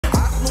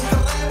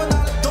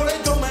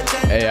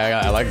Hey,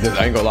 I like this.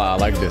 I ain't gonna lie, I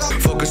like this.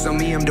 Focus on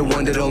me, I'm the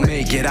one that'll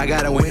make it. I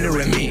got a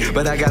winner in me,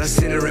 but I got a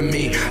sinner in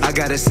me. I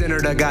got a sinner,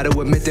 I gotta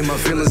admit that my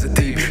feelings are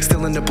deep.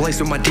 Still in the place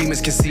where my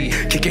demons can see.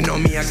 Kicking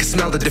on me, I can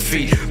smell the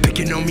defeat.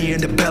 Picking on me in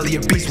the belly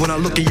of beast. When I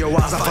look in your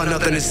eyes, I find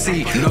nothing to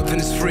see.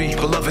 Nothing is free,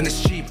 but loving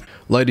is cheap.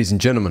 Ladies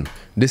and gentlemen,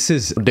 this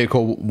is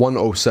Deco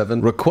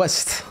 107.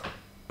 Request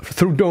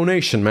through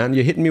donation, man.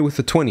 You hit me with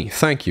the 20.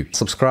 Thank you.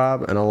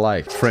 Subscribe and a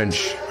like.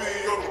 French.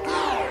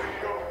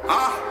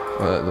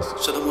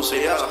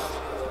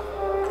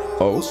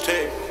 Oh.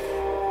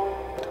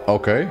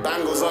 Okay.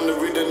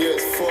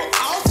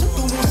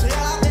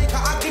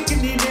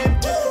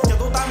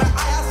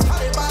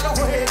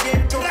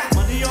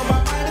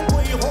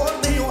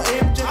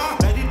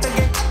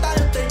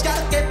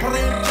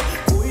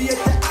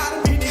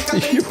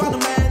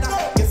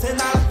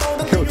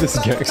 Yo, this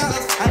is gangster.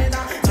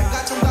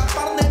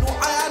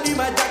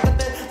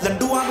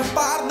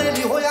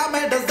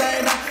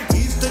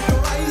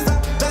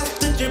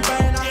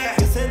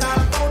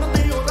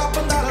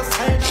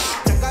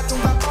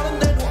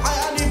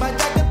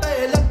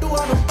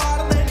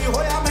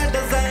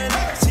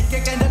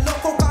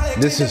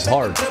 This is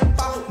hard.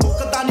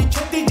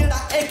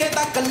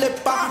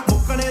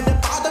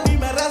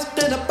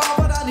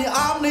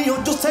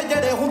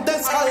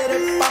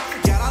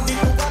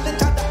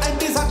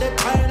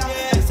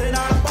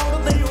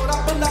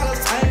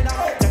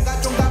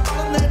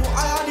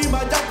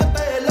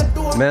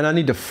 Man, I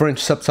need the French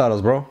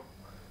subtitles, bro.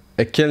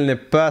 Et quel n'est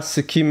pas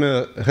ce qui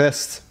me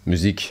reste.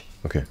 Musique.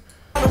 Okay.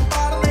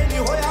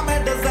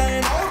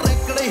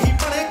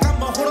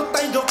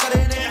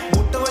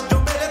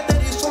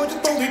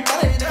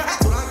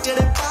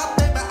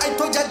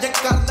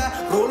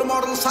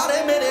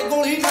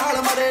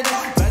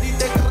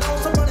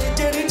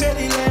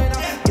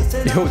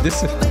 Yo,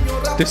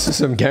 this is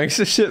some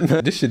gangster shit,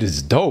 man. This shit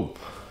is dope.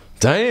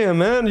 Damn,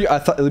 man. I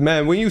thought,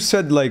 man, when you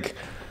said like,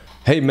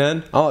 hey,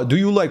 man, do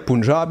you like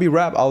Punjabi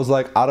rap? I was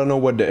like, I don't know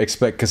what to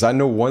expect, because I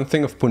know one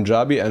thing of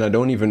Punjabi, and I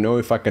don't even know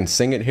if I can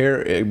sing it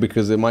here,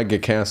 because it might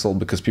get canceled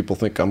because people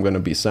think I'm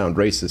gonna sound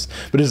racist.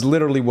 But it's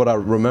literally what I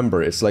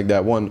remember. It's like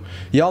that one.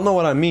 Y'all know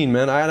what I mean,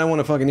 man. I don't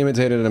want to fucking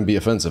imitate it and be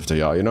offensive to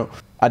y'all, you know?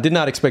 I did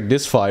not expect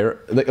this fire.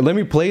 Let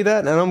me play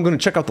that, and I'm gonna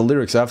check out the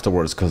lyrics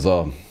afterwards, because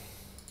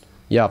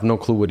yeah, I have no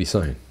clue what he's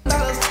saying.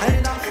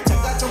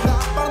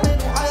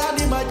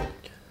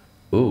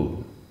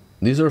 Ooh,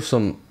 these are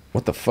some,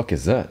 what the fuck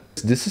is that?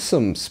 This is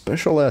some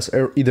special ass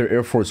either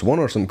Air Force One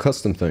or some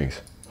custom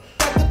things.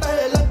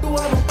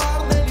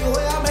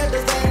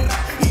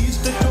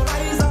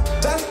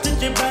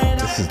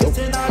 This is dope.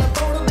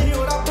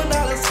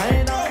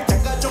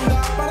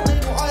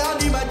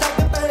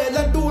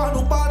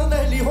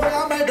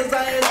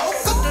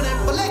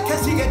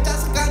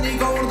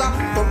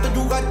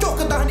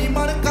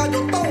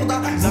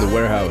 In the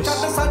warehouse,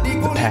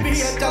 the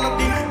packs.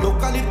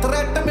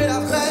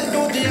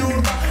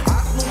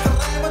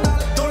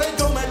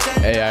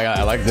 Hey,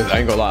 I like this. I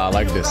ain't gonna lie, I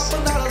like this.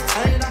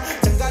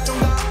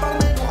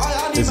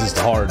 This is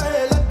hard.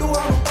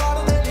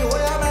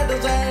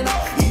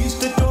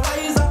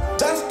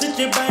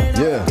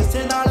 Yeah.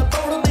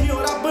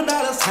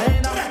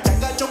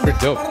 Pretty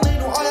dope.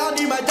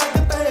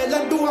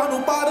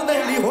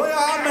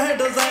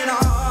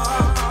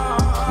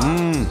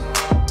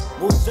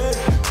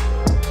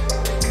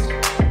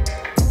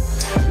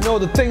 You know,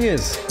 the thing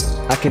is,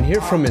 I can hear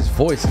from his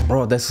voice,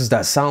 bro, this is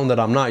that sound that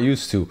I'm not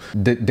used to.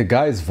 The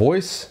guy's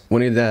voice,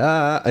 when he's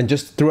and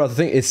just throughout the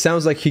thing, it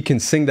sounds like he can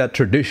sing that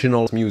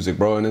traditional music,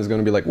 bro, and it's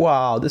gonna be like,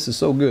 wow, this is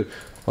so good.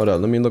 Hold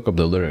on, let me look up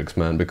the lyrics,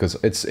 man, because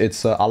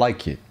it's I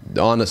like it,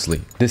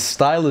 honestly. This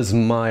style is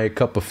my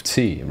cup of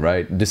tea,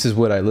 right? This is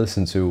what I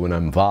listen to when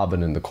I'm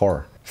vibing in the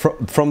car.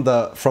 From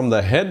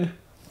the head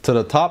to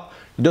the top,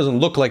 it doesn't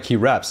look like he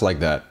raps like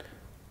that.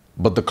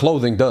 But the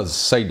clothing does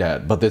say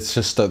that, but it's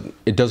just that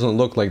it doesn't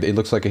look like, it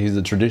looks like he's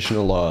a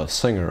traditional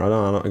singer. I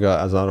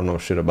don't know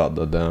shit about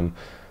the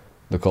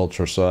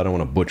culture, so I don't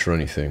want to butcher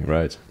anything,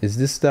 right? Is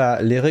this the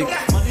lyric?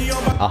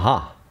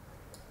 Aha.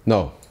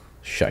 No.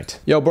 Shite.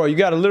 Yo, bro, you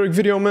got a lyric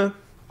video, man?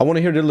 I want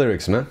to hear the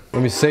lyrics, man.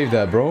 Let me save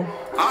that, bro.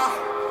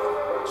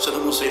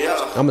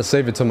 I'm gonna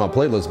save it to my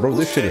playlist, bro.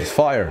 This shit is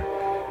fire.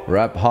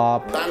 Rap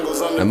hop.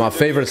 And my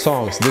favorite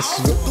songs. This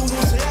is...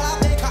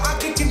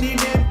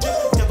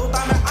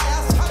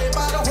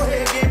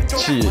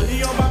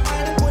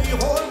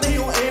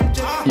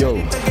 Yo,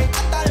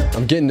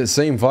 I'm getting the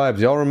same vibes.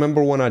 Y'all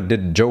remember when I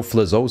did Joe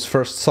Flizzo's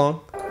first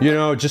song? You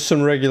know, just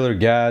some regular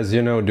guys,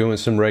 you know, doing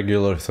some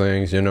regular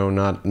things, you know,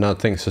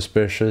 nothing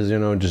suspicious, you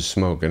know, just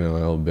smoking a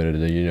little bit of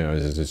the, you know,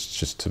 it's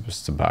just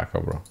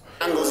tobacco, bro.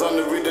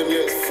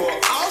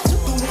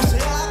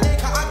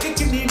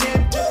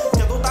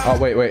 Oh,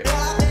 wait.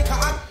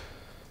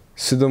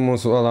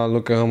 SIDHU,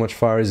 look at how much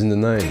fire is in the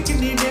name.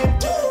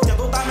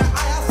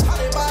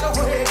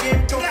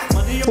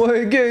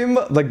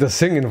 Like the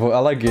singing voice, I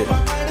like it.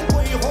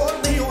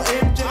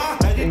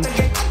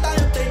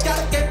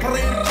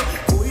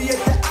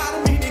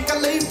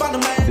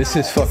 This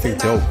is fucking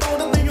dope.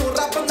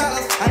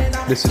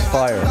 This is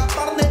fire.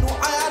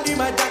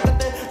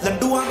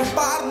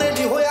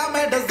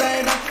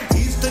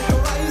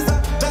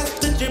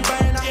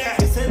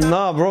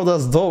 Nah, bro,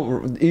 that's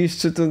dope.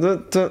 East to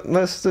the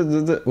west to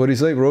the. What do you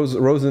say?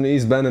 Rose in the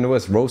East, banned in the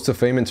West. Rose to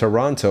fame in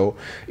Toronto,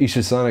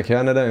 East to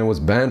Canada, and was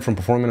banned from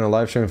performing on a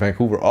live show in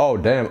Vancouver. Oh,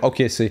 damn.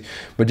 Okay, see,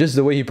 but just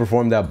the way he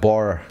performed that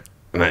bar,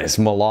 man, it's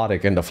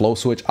melodic, and the flow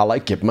switch, I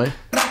like it, man.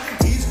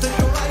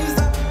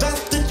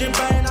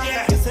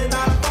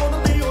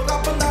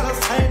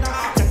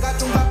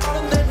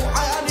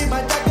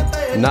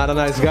 Not a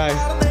nice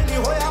guy.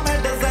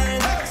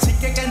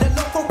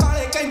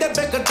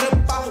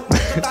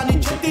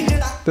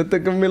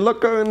 Me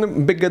loco in the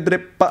bigger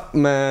drip,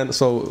 man.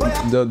 So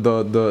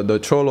the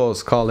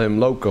cholos call him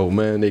loco,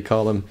 man. They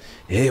call him,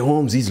 hey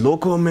Holmes, he's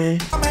loco, man.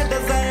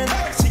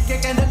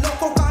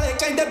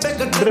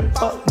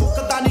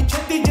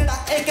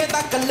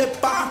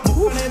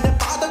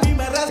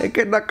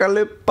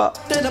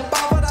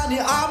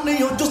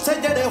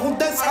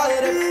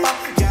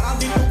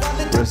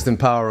 Rest in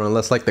power,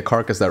 unless like the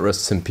carcass that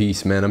rests in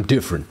peace, man. I'm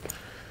different.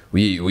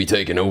 We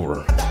taking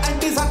over.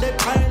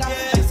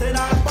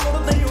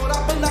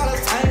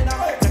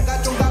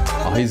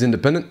 Oh, he's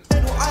independent.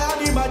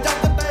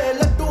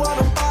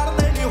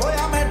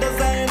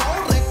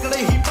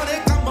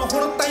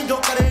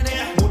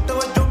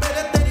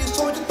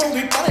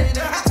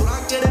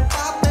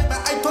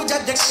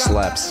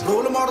 Slaps.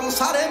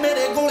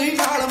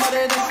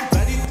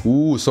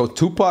 Ooh, so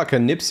Tupac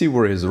and Nipsey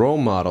were his role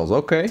models.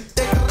 Okay.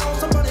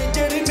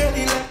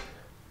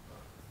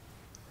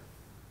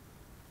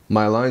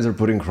 My lines are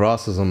putting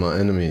crosses on my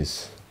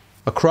enemies.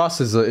 A cross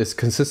is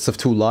consists of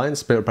two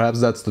lines. Perhaps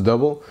that's the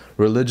double.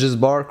 Religious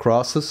bar,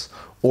 crosses,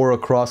 or a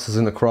cross is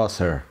in the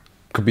crosshair.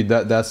 Could be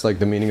that. That's like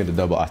the meaning of the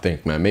double. I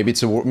think, man. Maybe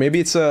it's like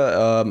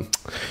a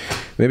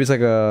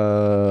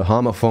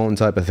homophone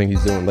type of thing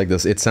he's doing. Like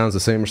this. It sounds the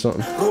same or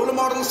something. Okay.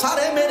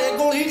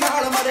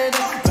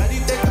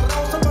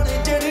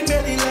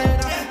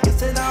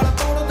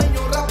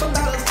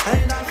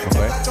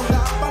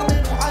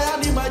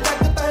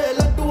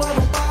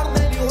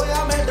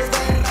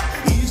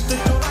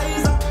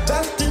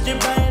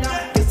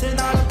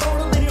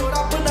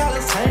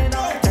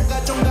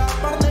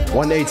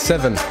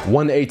 187.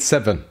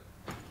 187.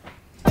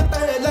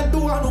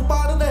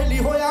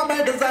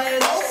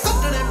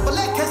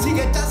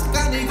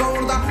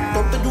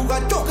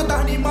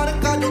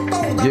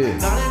 Yeah.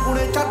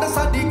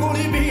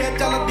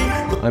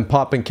 I'm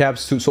popping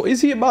caps too. So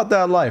is he about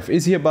that life?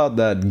 Is he about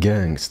that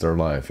gangster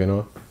life, you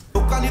know?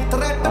 I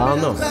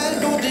don't know.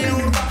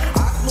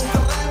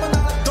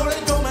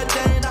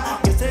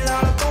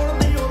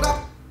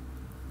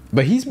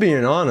 But he's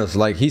being honest.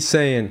 Like he's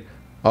saying,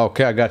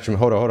 okay, I got you.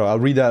 Hold on. I'll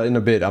read that in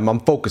a bit. I'm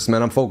focused,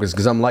 man. I'm focused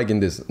because I'm liking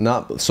this.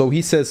 So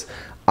he says,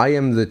 I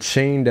am the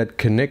chain that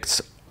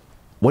connects,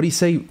 what do you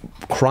say,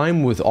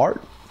 crime with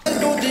art?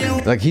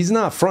 Like he's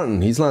not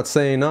fronting. He's not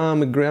saying, nah,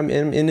 I'm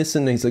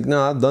innocent. He's like,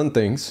 nah, I've done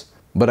things,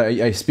 but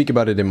I speak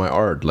about it in my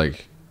art.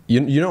 Like,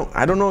 you know,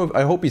 I don't know if,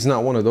 I hope he's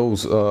not one of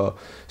those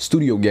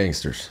studio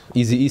gangsters.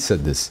 Eazy-E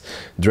said this.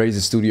 Dre's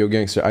a studio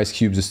gangster. Ice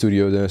Cube's a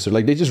studio gangster.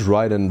 Like they just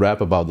write and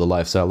rap about the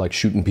lifestyle, like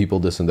shooting people,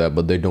 this and that,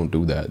 but they don't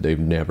do that. They've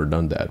never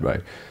done that,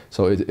 right?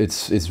 So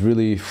it's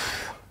really,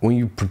 when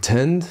you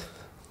pretend,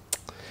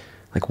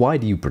 like why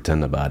do you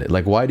pretend about it?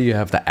 Like why do you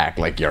have to act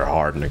like you're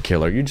hard and a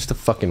killer? You're just a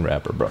fucking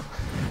rapper, bro.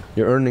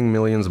 You're earning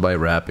millions by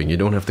rapping. You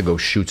don't have to go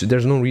shoot.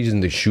 There's no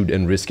reason to shoot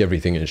and risk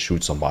everything and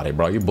shoot somebody,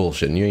 bro. You're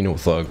bullshitting. You ain't no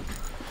thug.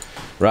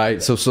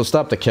 Right? So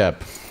stop the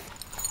cap.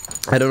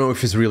 I don't know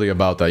if it's really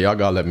about that. Y'all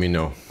gotta let me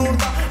know.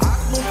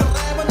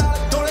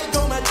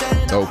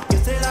 Nope.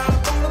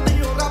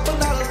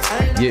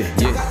 Yeah.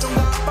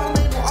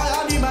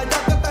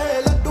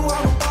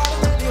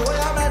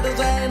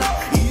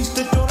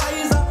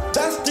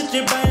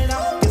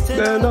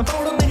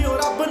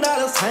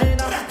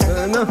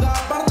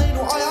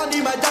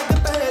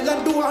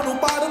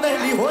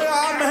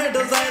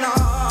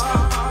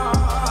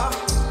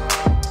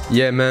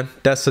 Yeah, man,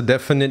 that's a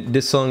definite,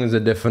 this song is a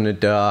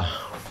definite, a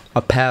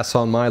pass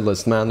on my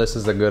list, man. This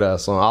is a good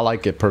ass song. I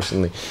like it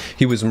personally.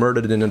 He was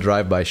murdered in a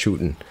drive-by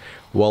shooting.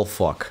 Well,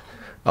 fuck.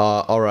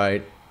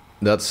 Alright,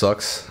 that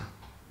sucks.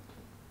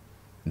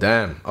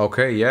 Damn,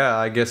 okay, yeah,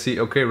 I guess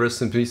okay,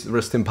 rest in peace,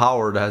 rest in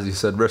power, as you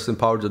said, rest in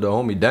power to the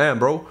homie. Damn,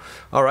 bro.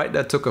 Alright,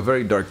 that took a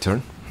very dark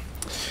turn.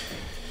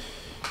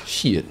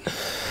 Shit.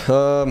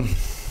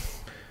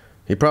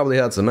 He probably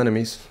had some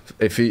enemies.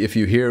 If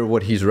you hear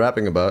what he's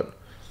rapping about,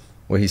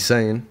 what he's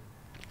saying,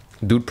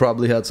 dude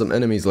probably had some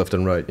enemies left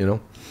and right, you know?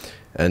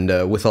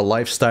 And with a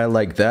lifestyle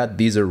like that,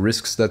 these are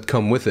risks that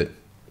come with it.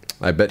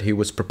 I bet he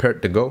was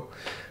prepared to go.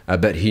 I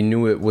bet he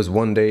knew it was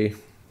one day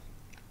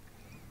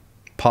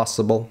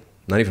possible,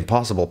 not even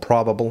possible,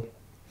 probable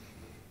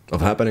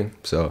of happening.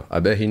 So I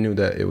bet he knew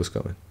that it was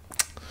coming.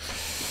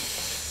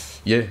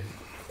 Yeah.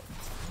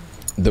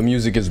 The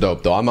music is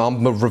dope though. I'm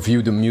gonna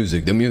review the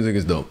music. The music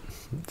is dope.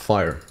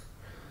 Fire.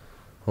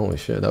 Holy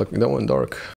shit, that went dark.